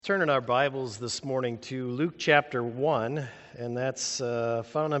Turn in our Bibles this morning to Luke chapter 1, and that's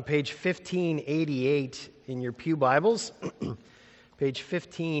found on page 1588 in your pew Bibles. Page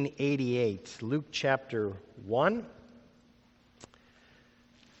 1588, Luke chapter 1.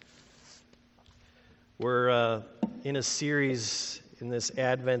 We're in a series in this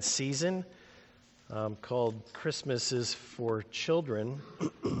Advent season called Christmas is for Children,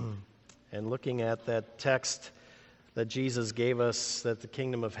 and looking at that text that Jesus gave us, that the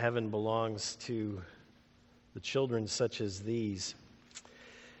kingdom of heaven belongs to the children such as these.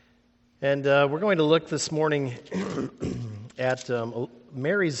 And we're going to look this morning at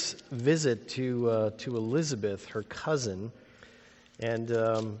Mary's visit to Elizabeth, her cousin. And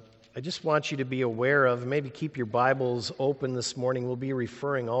I just want you to be aware of, maybe keep your Bibles open this morning. We'll be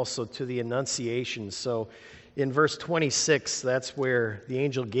referring also to the Annunciation. So in verse 26, that's where the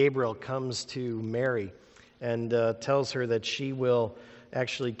angel Gabriel comes to Mary and tells her that she will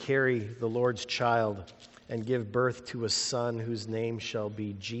actually carry the Lord's child and give birth to a son whose name shall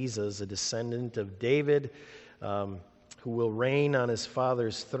be Jesus, a descendant of David, who will reign on his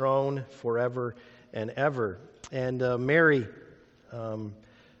father's throne forever and ever. And Mary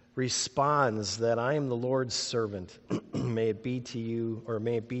responds that I am the Lord's servant. May it be to you, or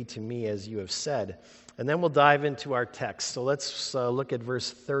may it be to me as you have said. And then we'll dive into our text. So let's look at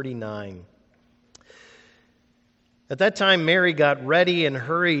verse 39. At that time, Mary got ready and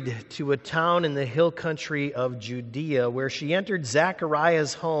hurried to a town in the hill country of Judea, where she entered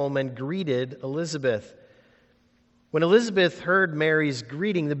Zechariah's home and greeted Elizabeth. When Elizabeth heard Mary's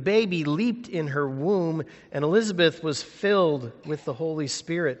greeting, the baby leaped in her womb, and Elizabeth was filled with the Holy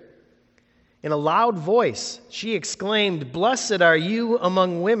Spirit. In a loud voice, she exclaimed, "Blessed are you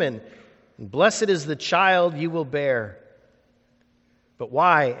among women, and blessed is the child you will bear. But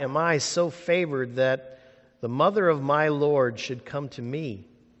why am I so favored that the mother of my Lord should come to me?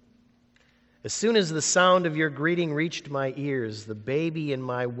 As soon as the sound of your greeting reached my ears, the baby in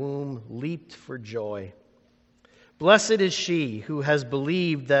my womb leaped for joy. Blessed is she who has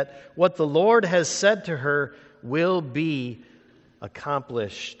believed that what the Lord has said to her will be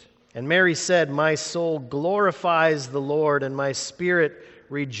accomplished." And Mary said, "My soul glorifies the Lord, and my spirit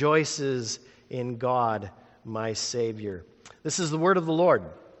rejoices in God, my Savior." This is the word of the Lord.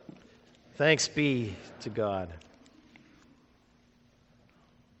 Thanks be to God.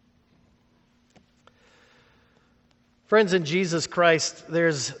 Friends in Jesus Christ,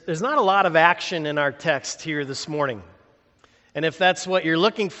 there's not a lot of action in our text here this morning. And if that's what you're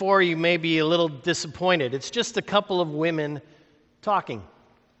looking for, you may be a little disappointed. It's just a couple of women talking.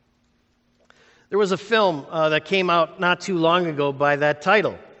 There was a film that came out not too long ago by that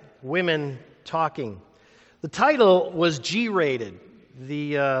title, Women Talking. The title was G-rated.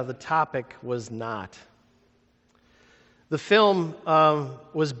 The topic was not. The film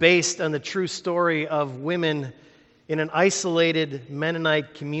was based on the true story of women in an isolated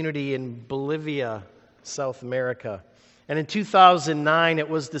Mennonite community in Bolivia, South America. And in 2009, it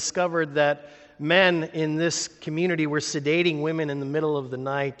was discovered that men in this community were sedating women in the middle of the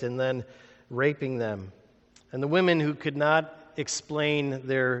night and then raping them. And the women who could not explain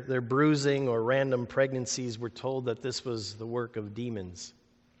their bruising or random pregnancies were told that this was the work of demons.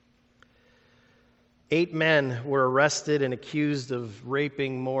 8 men were arrested and accused of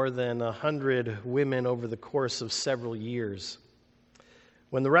raping more than 100 women over the course of several years.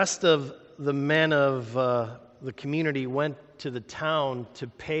 When the rest of the men of the community went to the town to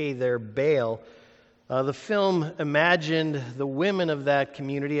pay their bail, the film imagined the women of that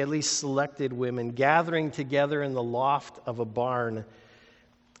community, at least selected women, gathering together in the loft of a barn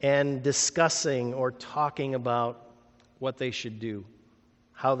and discussing or talking about what they should do,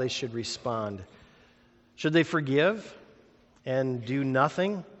 how they should respond. Should they forgive and do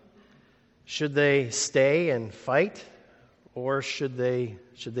nothing? Should they stay and fight? Or should they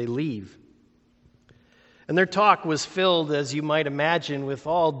leave? And their talk was filled, as you might imagine, with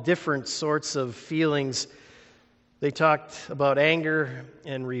all different sorts of feelings. They talked about anger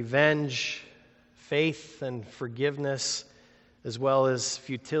and revenge, faith and forgiveness, as well as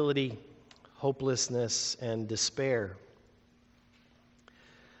futility, hopelessness, and despair.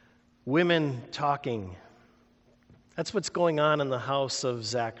 Women talking. That's what's going on in the house of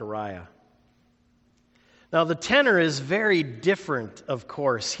Zechariah. Now, the tenor is very different, of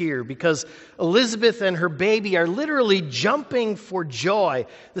course, here, because Elizabeth and her baby are literally jumping for joy.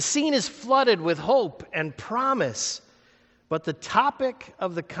 The scene is flooded with hope and promise, but the topic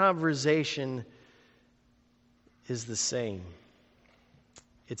of the conversation is the same.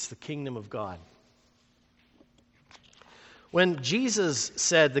 It's the kingdom of God. When Jesus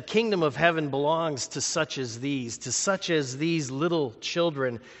said the kingdom of heaven belongs to such as these little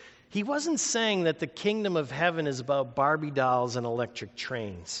children, he wasn't saying that the kingdom of heaven is about Barbie dolls and electric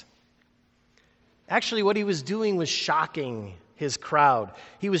trains. Actually, what he was doing was shocking his crowd.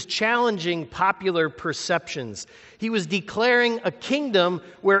 He was challenging popular perceptions. He was declaring a kingdom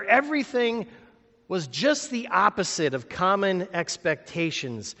where everything was just the opposite of common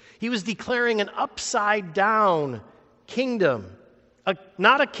expectations. He was declaring an upside-down kingdom,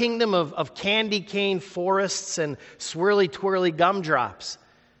 not a kingdom of candy cane forests and swirly-twirly gumdrops.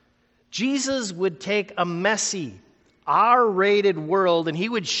 Jesus would take a messy, R-rated world and he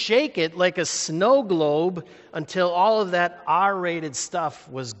would shake it like a snow globe until all of that R-rated stuff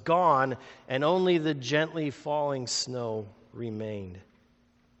was gone and only the gently falling snow remained.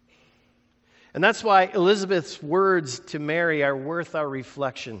 And that's why Elizabeth's words to Mary are worth our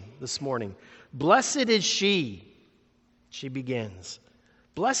reflection this morning. Blessed is she begins.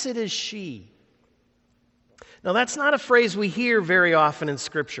 Blessed is she. Now, that's not a phrase we hear very often in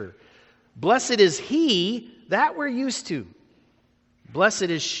Scripture. Blessed is he, that we're used to. Blessed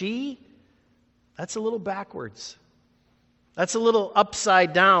is she, that's a little backwards. That's a little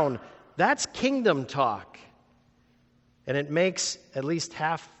upside down. That's kingdom talk. And it makes at least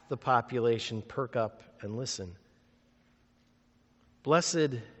half the population perk up and listen.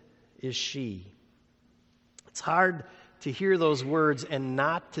 Blessed is she. It's hard to hear those words and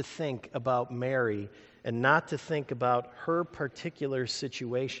not to think about Mary and not to think about her particular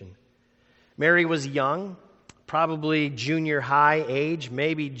situation. Mary was young, probably junior high age,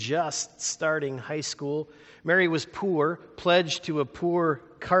 maybe just starting high school. Mary was poor, pledged to a poor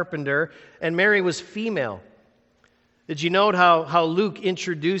carpenter, and Mary was female. Did you note how Luke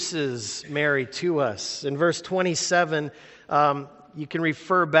introduces Mary to us? In verse 27, you can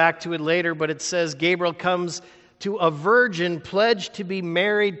refer back to it later, but it says, Gabriel comes to a virgin pledged to be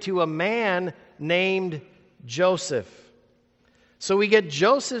married to a man named Joseph. So we get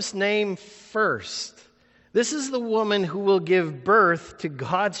Joseph's name first. This is the woman who will give birth to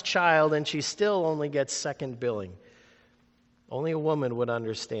God's child, and she still only gets second billing. Only a woman would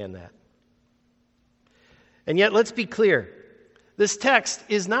understand that. And yet, let's be clear. This text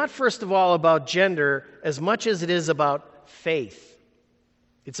is not, first of all, about gender as much as it is about faith.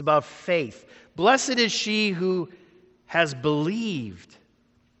 It's about faith. Blessed is she who has believed.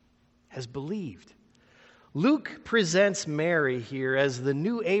 Has believed. Luke presents Mary here as the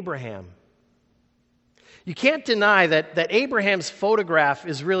new Abraham. You can't deny that Abraham's photograph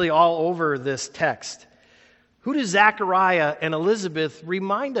is really all over this text. Who do Zechariah and Elizabeth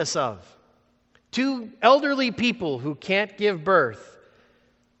remind us of? Two elderly people who can't give birth.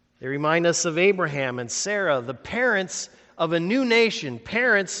 They remind us of Abraham and Sarah, the parents of a new nation.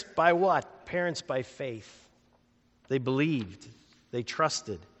 Parents by what? Parents by faith. They believed. They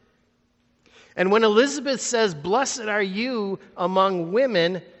trusted. And when Elizabeth says, "Blessed are you among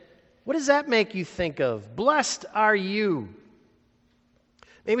women," what does that make you think of? Blessed are you.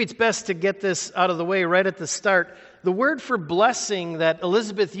 Maybe it's best to get this out of the way right at the start. The word for blessing that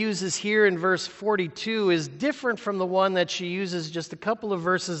Elizabeth uses here in verse 42 is different from the one that she uses just a couple of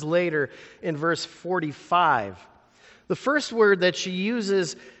verses later in verse 45. The first word that she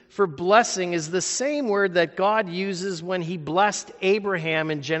uses for blessing is the same word that God uses when he blessed Abraham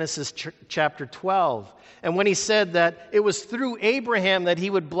in Genesis chapter 12. And when he said that it was through Abraham that he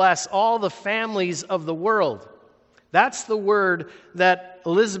would bless all the families of the world. That's the word that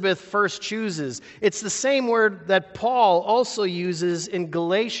Elizabeth first chooses. It's the same word that Paul also uses in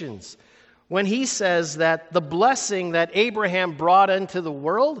Galatians when he says that the blessing that Abraham brought into the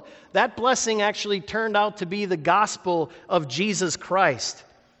world, that blessing actually turned out to be the gospel of Jesus Christ.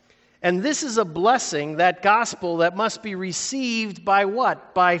 And this is a blessing, that gospel, that must be received by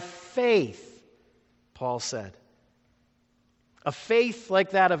what? By faith, Paul said. A faith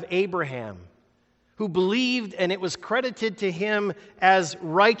like that of Abraham, who believed and it was credited to him as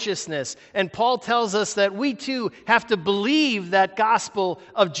righteousness. And Paul tells us that we too have to believe that gospel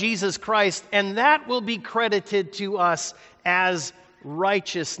of Jesus Christ, and that will be credited to us as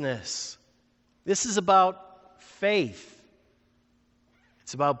righteousness. This is about faith.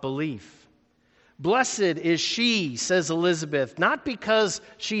 It's about belief. Blessed is she, says Elizabeth, not because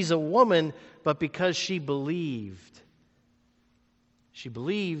she's a woman, but because she believed. She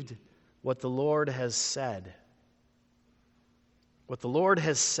believed what the Lord has said. What the Lord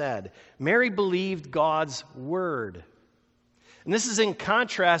has said. Mary believed God's word. And this is in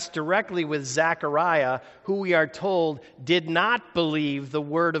contrast directly with Zechariah, who we are told did not believe the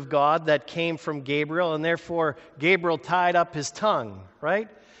word of God that came from Gabriel, and therefore Gabriel tied up his tongue, right?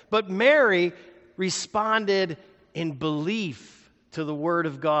 But Mary responded in belief to the word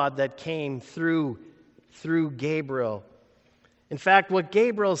of God that came through Gabriel. In fact, what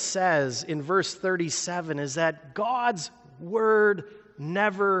Gabriel says in verse 37 is that God's word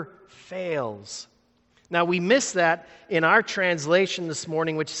never fails. Now, we miss that in our translation this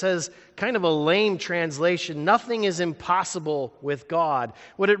morning, which says kind of a lame translation, nothing is impossible with God.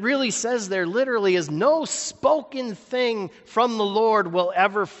 What it really says there literally is no spoken thing from the Lord will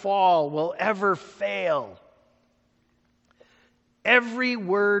ever fall, will ever fail. Every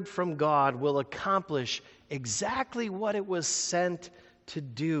word from God will accomplish exactly what it was sent to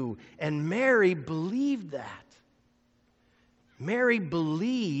do. And Mary believed that. Mary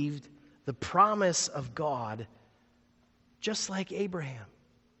believed the promise of God, just like Abraham.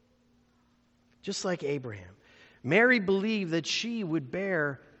 Just like Abraham. Mary believed that she would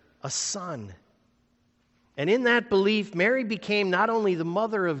bear a son. And in that belief, Mary became not only the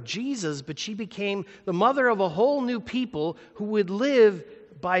mother of Jesus, but she became the mother of a whole new people who would live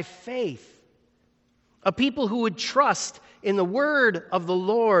by faith. A people who would trust in the word of the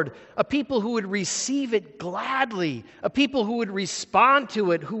Lord, a people who would receive it gladly, a people who would respond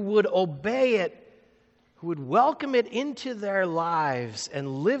to it, who would obey it, who would welcome it into their lives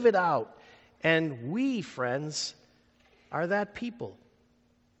and live it out. And we, friends, are that people.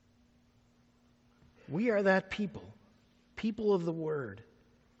 We are that people, people of the word.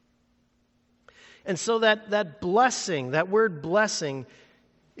 And so that blessing, that word blessing,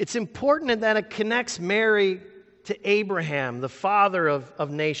 it's important in that it connects Mary to Abraham, the father of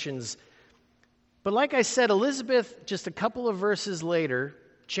nations. But like I said, Elizabeth, just a couple of verses later,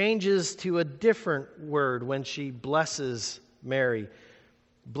 changes to a different word when she blesses Mary.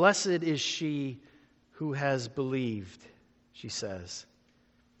 Blessed is she who has believed, she says.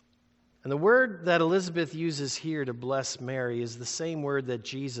 And the word that Elizabeth uses here to bless Mary is the same word that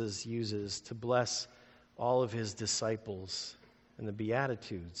Jesus uses to bless all of his disciples in the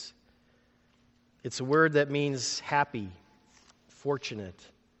Beatitudes. It's a word that means happy, fortunate.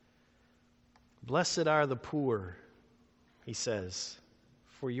 Blessed are the poor, he says,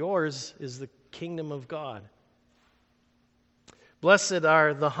 for yours is the kingdom of God. Blessed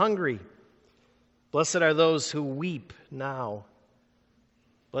are the hungry. Blessed are those who weep now.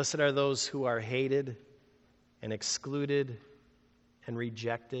 Blessed are those who are hated and excluded and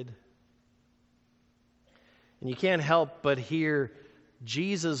rejected. And you can't help but hear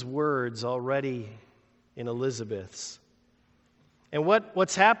Jesus' words already in Elizabeth's. And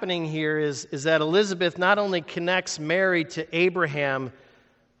what's happening here is that Elizabeth not only connects Mary to Abraham,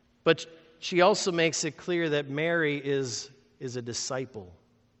 but she also makes it clear that Mary is a disciple.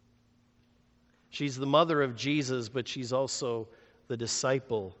 She's the mother of Jesus, but she's also the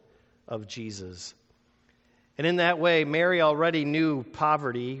disciple of Jesus. And in that way, Mary already knew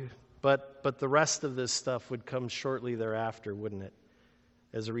poverty, but the rest of this stuff would come shortly thereafter, wouldn't it?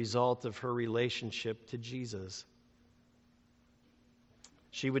 As a result of her relationship to Jesus.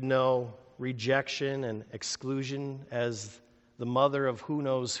 She would know rejection and exclusion as the mother of who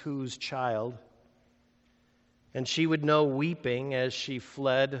knows whose child. And she would know weeping as she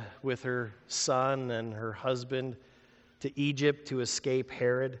fled with her son and her husband to Egypt to escape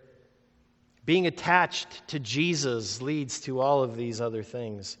Herod. Being attached to Jesus leads to all of these other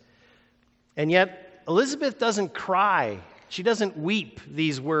things. And yet, Elizabeth doesn't cry. She doesn't weep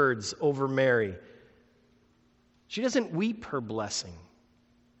these words over Mary. She doesn't weep her blessing.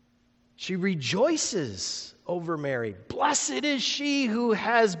 She rejoices over Mary. Blessed is she who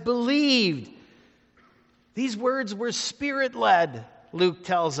has believed. These words were spirit-led, Luke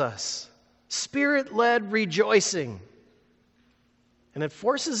tells us. Spirit-led rejoicing. And it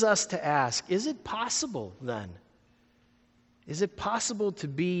forces us to ask, is it possible then? Is it possible to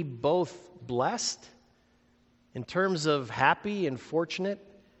be both blessed in terms of happy and fortunate,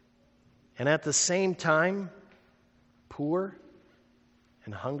 and at the same time poor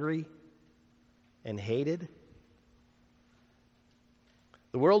and hungry and hated?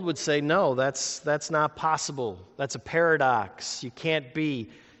 The world would say, no, that's not possible. That's a paradox. You can't be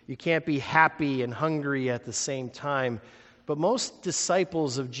happy and hungry at the same time. But most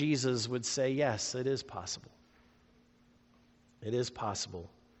disciples of Jesus would say, yes, it is possible. It is possible.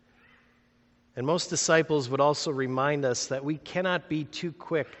 And most disciples would also remind us that we cannot be too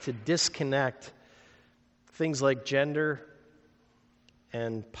quick to disconnect things like gender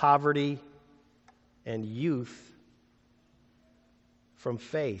and poverty and youth from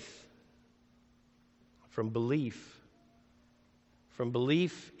faith, from belief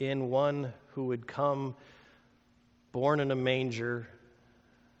in one who would come born in a manger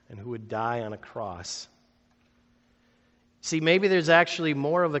and who would die on a cross. See, maybe there's actually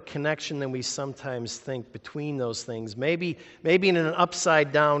more of a connection than we sometimes think between those things. Maybe in an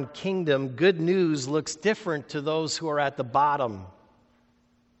upside-down kingdom, good news looks different to those who are at the bottom.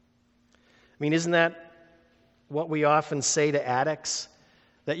 I mean, isn't that what we often say to addicts?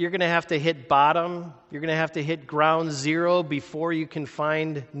 That you're going to have to hit bottom, you're going to have to hit ground zero before you can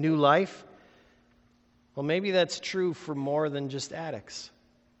find new life? Well, maybe that's true for more than just addicts.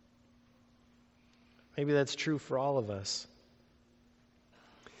 Maybe that's true for all of us.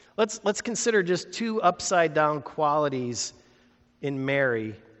 Let's consider just two upside-down qualities in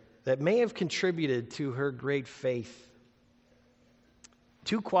Mary that may have contributed to her great faith.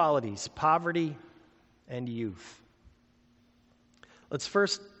 Two qualities, poverty and youth. Let's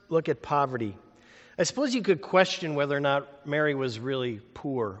first look at poverty. I suppose you could question whether or not Mary was really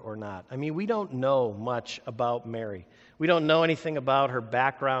poor or not. I mean, we don't know much about Mary. We don't know anything about her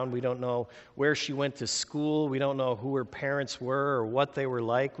background. We don't know where she went to school. We don't know who her parents were or what they were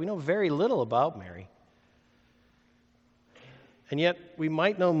like. We know very little about Mary. And yet, we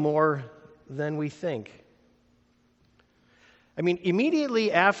might know more than we think. I mean,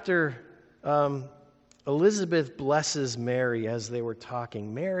 immediately after Elizabeth blesses Mary as they were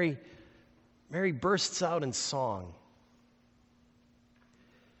talking, Mary bursts out in song.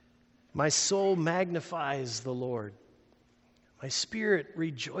 My soul magnifies the Lord. My spirit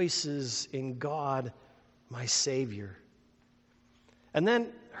rejoices in God, my Savior. And then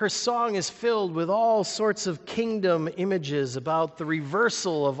her song is filled with all sorts of kingdom images about the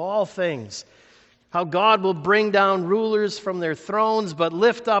reversal of all things. How God will bring down rulers from their thrones, but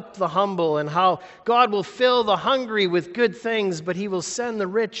lift up the humble. And how God will fill the hungry with good things, but he will send the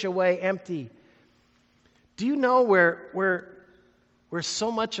rich away empty. Do you know where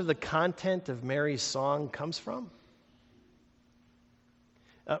so much of the content of Mary's song comes from?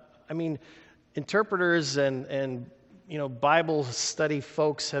 I mean, interpreters and Bible study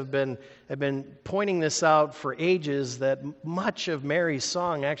folks have been pointing this out for ages, that much of Mary's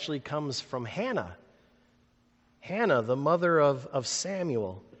song actually comes from Hannah. Hannah, the mother of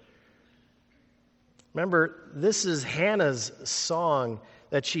Samuel. Remember, this is Hannah's song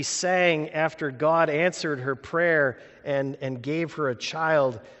that she sang after God answered her prayer and gave her a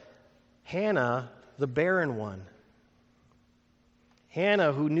child. Hannah, the barren one.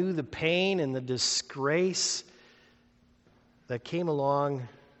 Hannah, who knew the pain and the disgrace that came along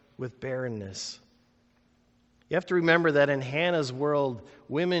with barrenness. You have to remember that in Hannah's world,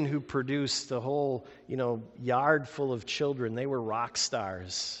 women who produced a whole, yard full of children, they were rock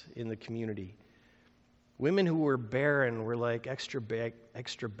stars in the community. Women who were barren were like extra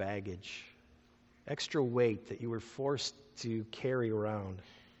baggage, extra weight that you were forced to carry around.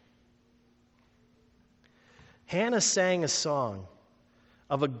 Hannah sang a song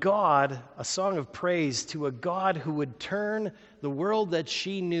of a song of praise to a God who would turn the world that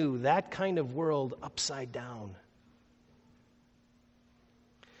she knew, that kind of world, upside down.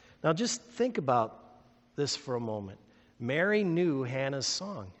 Now just think about this for a moment. Mary knew Hannah's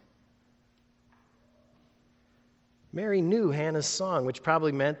song. Mary knew Hannah's song, which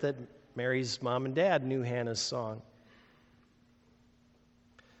probably meant that Mary's mom and dad knew Hannah's song.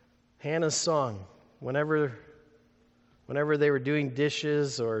 Hannah's song, whenever they were doing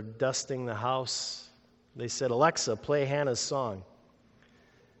dishes or dusting the house, they said, "Alexa, play Hannah's song."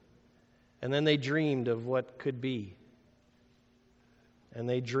 And then they dreamed of what could be. And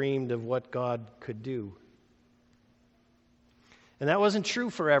they dreamed of what God could do. And that wasn't true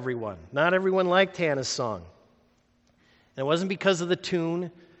for everyone. Not everyone liked Hannah's song. And it wasn't because of the tune.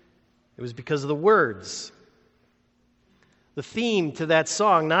 It was because of the words. The theme to that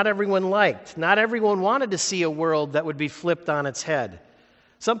song, not everyone liked. Not everyone wanted to see a world that would be flipped on its head.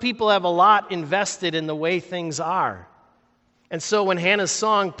 Some people have a lot invested in the way things are. And so when Hannah's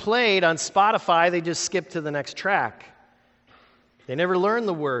song played on Spotify, they just skipped to the next track. They never learned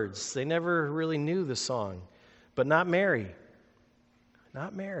the words. They never really knew the song. But not Mary.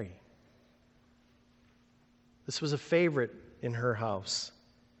 Not Mary. This was a favorite in her house.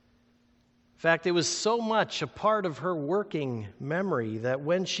 In fact, it was so much a part of her working memory that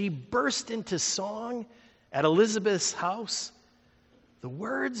when she burst into song at Elizabeth's house, the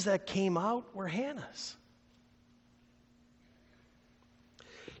words that came out were Hannah's.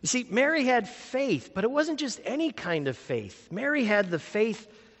 You see, Mary had faith, but it wasn't just any kind of faith. Mary had the faith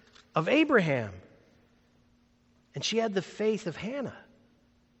of Abraham, and she had the faith of Hannah.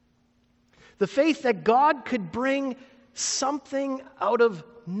 The faith that God could bring something out of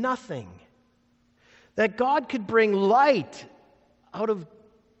nothing. That God could bring light out of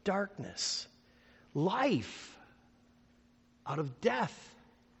darkness. Life out of death.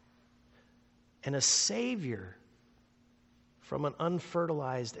 And a Savior from an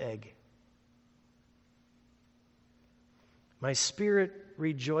unfertilized egg. My spirit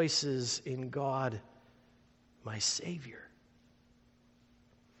rejoices in God, my Savior.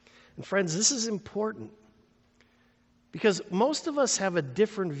 And friends, this is important because most of us have a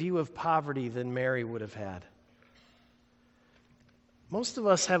different view of poverty than Mary would have had. Most of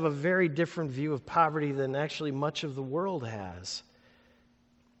us have a very different view of poverty than actually much of the world has.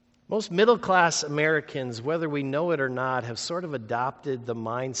 Most middle-class Americans, whether we know it or not, have sort of adopted the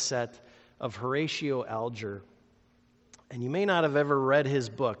mindset of Horatio Alger. And you may not have ever read his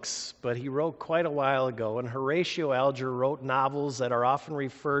books, but he wrote quite a while ago. And Horatio Alger wrote novels that are often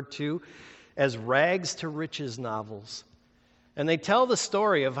referred to as rags to riches novels. And they tell the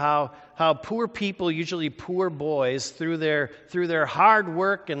story of how poor people, usually poor boys, through their hard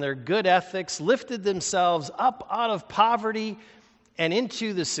work and their good ethics, lifted themselves up out of poverty and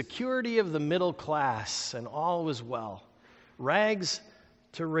into the security of the middle class, and all was well. Rags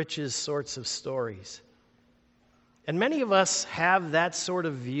to riches sorts of stories. And many of us have that sort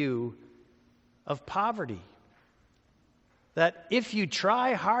of view of poverty. That if you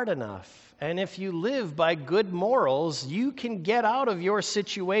try hard enough and if you live by good morals, you can get out of your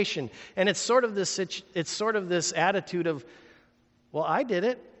situation. And it's sort of this attitude of, well, I did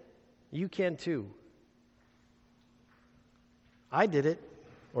it, you can too. I did it,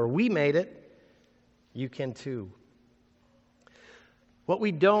 or we made it, you can too. What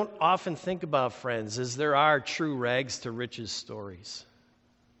we don't often think about, friends, is there are true rags to riches stories.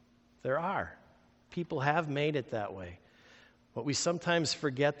 There are. People have made it that way. What we sometimes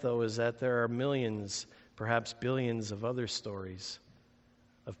forget, though, is that there are millions, perhaps billions of other stories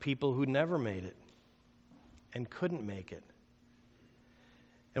of people who never made it and couldn't make it.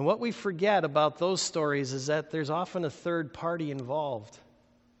 And what we forget about those stories is that there's often a third party involved.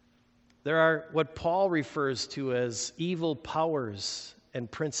 There are what Paul refers to as evil powers and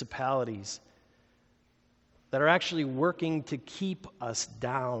principalities that are actually working to keep us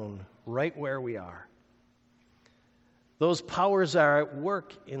down right where we are. Those powers are at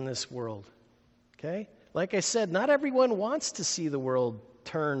work in this world, okay? Like I said, not everyone wants to see the world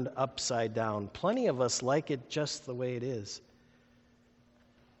turned upside down. Plenty of us like it just the way it is.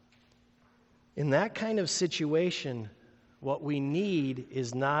 In that kind of situation, what we need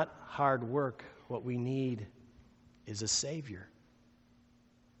is not hard work. What we need is a Savior.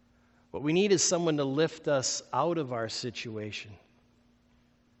 What we need is someone to lift us out of our situation.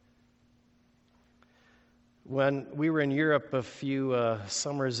 When we were in Europe a few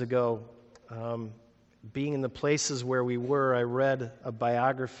summers ago, being in the places where we were, I read a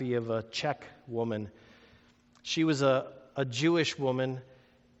biography of a Czech woman. She was a Jewish woman,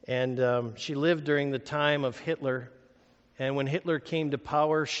 and she lived during the time of Hitler. And when Hitler came to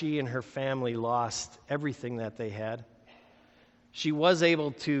power, she and her family lost everything that they had. She was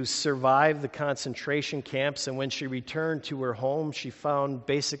able to survive the concentration camps, and when she returned to her home, she found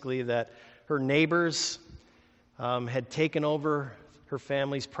basically that her neighbors had taken over her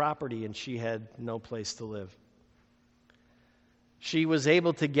family's property, and she had no place to live. She was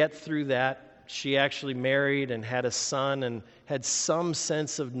able to get through that. She actually married and had a son and had some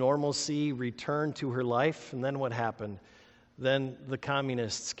sense of normalcy return to her life. And then what happened? Then the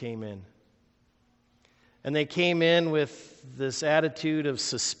communists came in. And they came in with this attitude of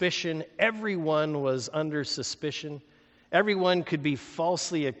suspicion. Everyone was under suspicion. Everyone could be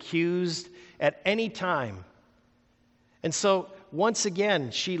falsely accused at any time. And so, once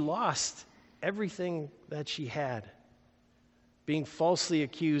again, she lost everything that she had. Being falsely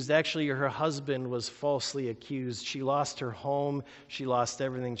accused. Actually, her husband was falsely accused. She lost her home. She lost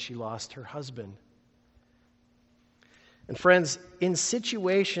everything. She lost her husband. And friends, in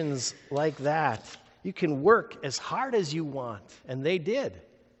situations like that, you can work as hard as you want, and they did.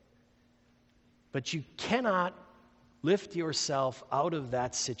 But you cannot lift yourself out of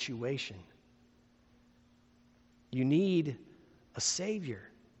that situation. You need a Savior.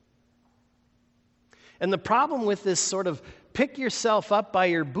 And the problem with this sort of pick yourself up by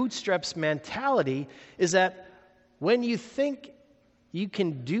your bootstraps mentality is that when you think you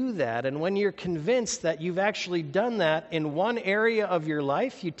can do that, and when you're convinced that you've actually done that in one area of your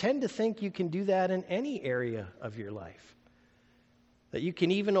life, you tend to think you can do that in any area of your life. That you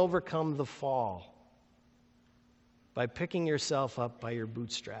can even overcome the fall by picking yourself up by your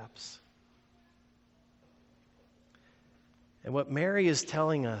bootstraps. And what Mary is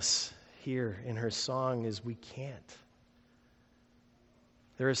telling us here in her song is we can't.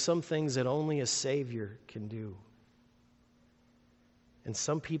 There are some things that only a Savior can do. And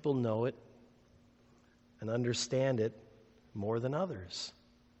some people know it and understand it more than others.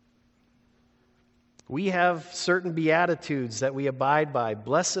 We have certain beatitudes that we abide by.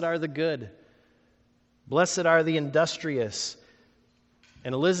 Blessed are the good. Blessed are the industrious.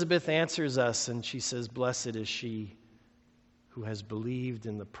 And Elizabeth answers us, and she says, blessed is she who has believed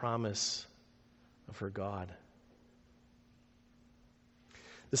in the promise of her God.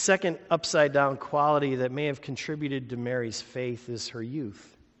 The second upside-down quality that may have contributed to Mary's faith is her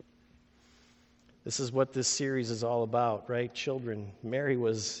youth. This is what this series is all about, right? Children. Mary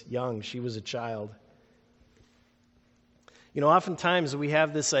was young. She was a child. You know, oftentimes we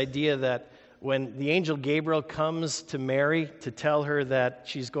have this idea that when the angel Gabriel comes to Mary to tell her that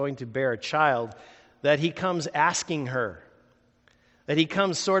she's going to bear a child, that he comes asking her. That he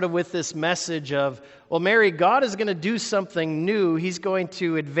comes sort of with this message of, well, Mary, God is going to do something new. He's going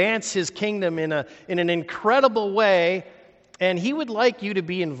to advance his kingdom in an incredible way, and he would like you to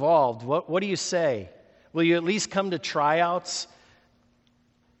be involved. What do you say? Will you at least come to tryouts?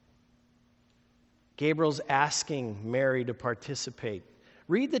 Gabriel's asking Mary to participate.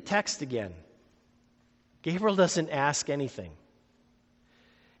 Read the text again. Gabriel doesn't ask anything.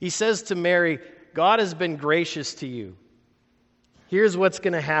 He says to Mary, God has been gracious to you. Here's what's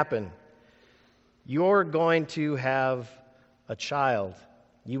going to happen. You're going to have a child.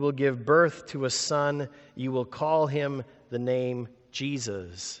 You will give birth to a son. You will call him the name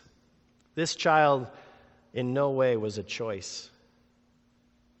Jesus. This child in no way was a choice.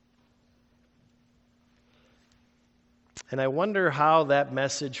 And I wonder how that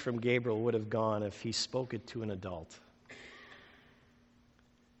message from Gabriel would have gone if he spoke it to an adult.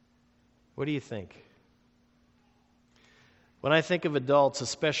 What do you think? When I think of adults,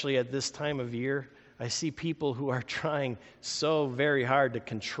 especially at this time of year, I see people who are trying so very hard to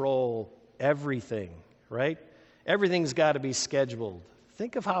control everything, right? Everything's got to be scheduled.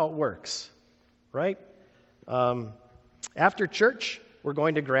 Think of how it works, right? After church, we're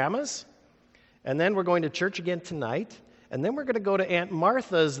going to Grandma's, and then we're going to church again tonight, and then we're going to go to Aunt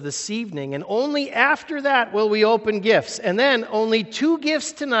Martha's this evening, and only after that will we open gifts. And then only 2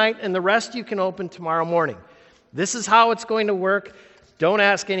 gifts tonight, and the rest you can open tomorrow morning. This is how it's going to work. Don't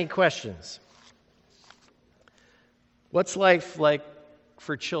ask any questions. What's life like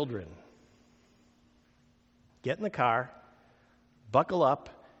for children? Get in the car, buckle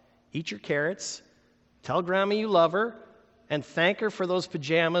up, eat your carrots, tell Grandma you love her, and thank her for those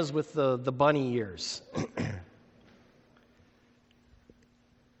pajamas with the bunny ears.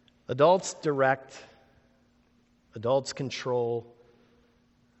 Adults direct, adults control,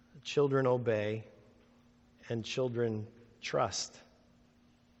 children obey, and children trust.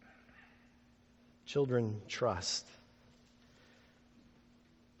 Children trust.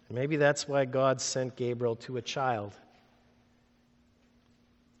 And maybe that's why God sent Gabriel to a child.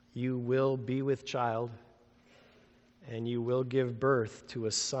 You will be with child, and you will give birth to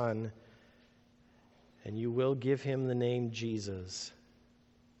a son, and you will give him the name Jesus.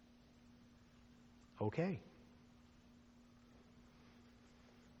 Okay.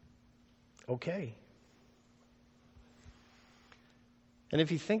 Okay. And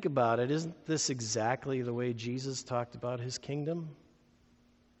if you think about it, isn't this exactly the way Jesus talked about his kingdom?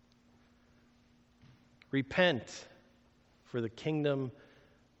 Repent, for the kingdom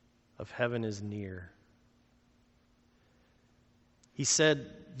of heaven is near. He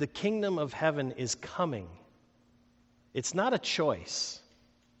said, the kingdom of heaven is coming. It's not a choice.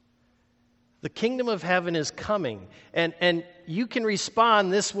 The kingdom of heaven is coming. And you can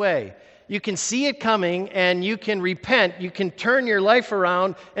respond this way. You can see it coming and you can repent. You can turn your life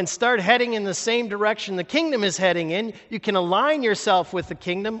around and start heading in the same direction the kingdom is heading in. You can align yourself with the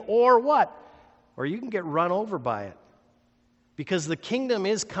kingdom, or what? Or you can get run over by it. Because the kingdom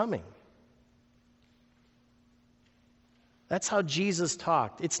is coming. That's how Jesus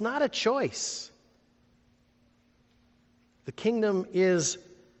talked. It's not a choice. The kingdom is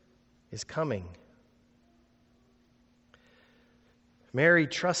coming. Mary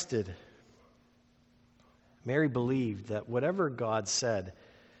trusted. Mary believed that whatever God said,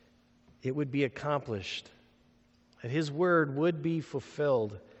 it would be accomplished, that his word would be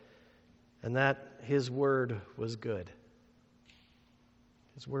fulfilled, and that his word was good.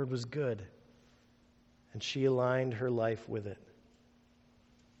 His word was good, and she aligned her life with it.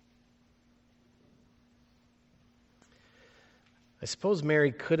 I suppose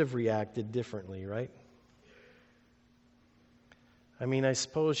Mary could have reacted differently, right? I mean, I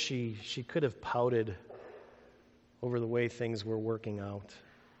suppose she could have pouted over the way things were working out.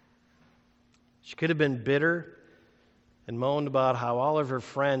 She could have been bitter and moaned about how all of her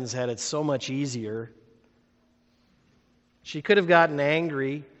friends had it so much easier. She could have gotten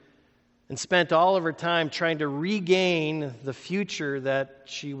angry and spent all of her time trying to regain the future that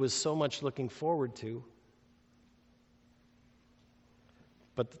she was so much looking forward to.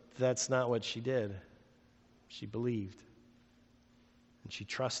 But that's not what she did. She believed, and she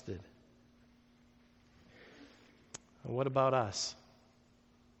trusted. And what about us?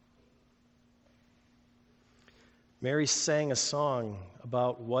 Mary sang a song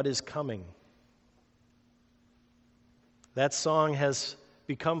about what is coming. That song has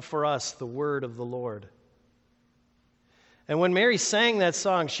become for us the word of the Lord. And when Mary sang that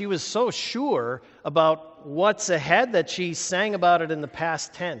song, she was so sure about what's ahead that she sang about it in the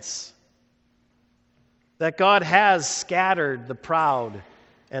past tense. That God has scattered the proud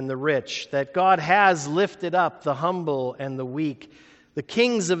and the rich, that God has lifted up the humble and the weak. The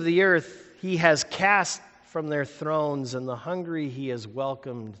kings of the earth he has cast from their thrones, and the hungry he has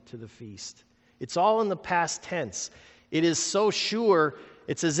welcomed to the feast. It's all in the past tense. It is so sure,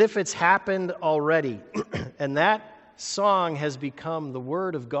 it's as if it's happened already. And that song has become the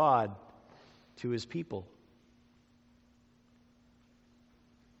word of God to his people.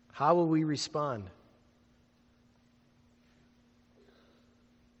 How will we respond?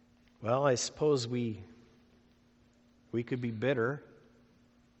 Well, I suppose we could be bitter.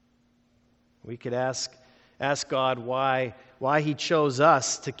 We could ask God why he chose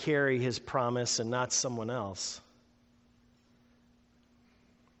us to carry his promise and not someone else.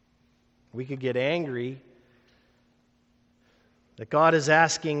 We could get angry that God is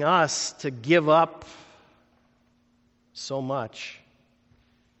asking us to give up so much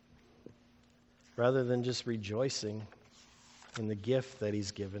rather than just rejoicing in the gift that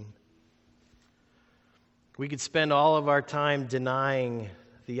he's given. We could spend all of our time denying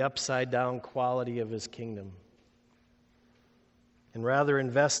the upside-down quality of his kingdom and rather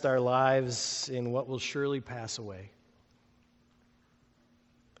invest our lives in what will surely pass away.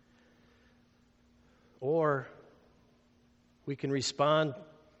 Or we can respond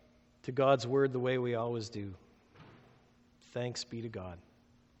to God's word the way we always do. Thanks be to God.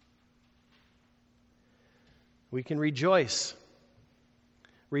 We can rejoice.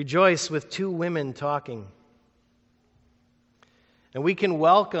 Rejoice with two women talking. And we can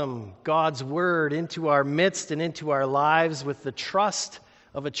welcome God's word into our midst and into our lives with the trust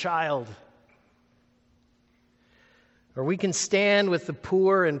of a child. Or we can stand with the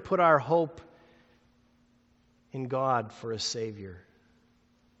poor and put our hope in God for a Savior.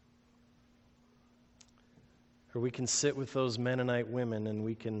 Or we can sit with those Mennonite women and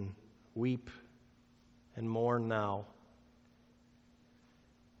we can weep and mourn now.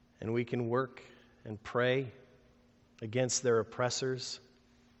 And we can work and pray against their oppressors.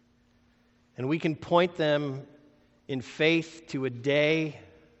 And we can point them in faith to a day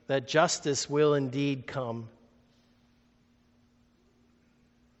that justice will indeed come.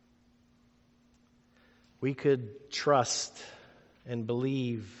 We could trust and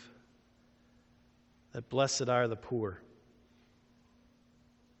believe that blessed are the poor,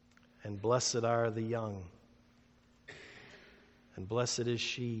 and blessed are the young, and blessed is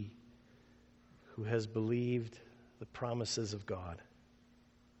she who has believed the promises of God.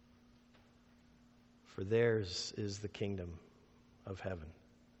 For theirs is the kingdom of heaven.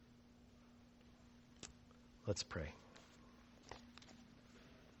 Let's pray.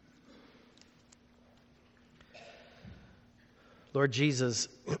 Lord Jesus,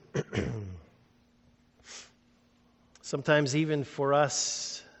 sometimes even for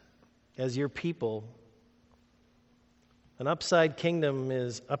us as your people, an upside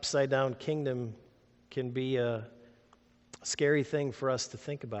down kingdom can be a scary thing for us to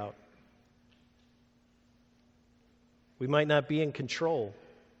think about. We might not be in control.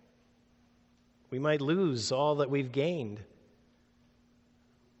 We might lose all that we've gained.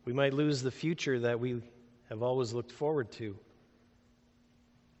 We might lose the future that we have always looked forward to.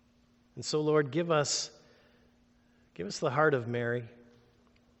 And so, Lord, give us the heart of Mary,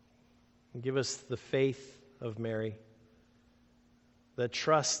 and give us the faith of Mary that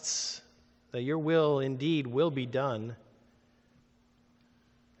trusts that your will indeed will be done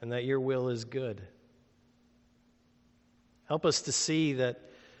and that your will is good. Help us to see that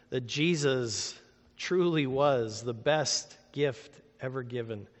Jesus truly was the best gift ever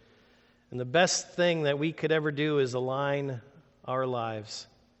given. And the best thing that we could ever do is align our lives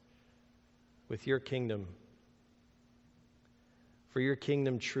with your kingdom. For your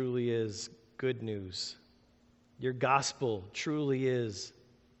kingdom truly is good news. Your gospel truly is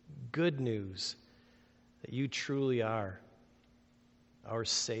good news that you truly are our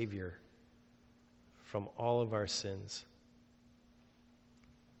Savior from all of our sins.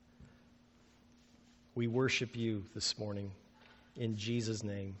 We worship you this morning in Jesus'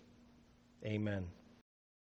 name. Amen.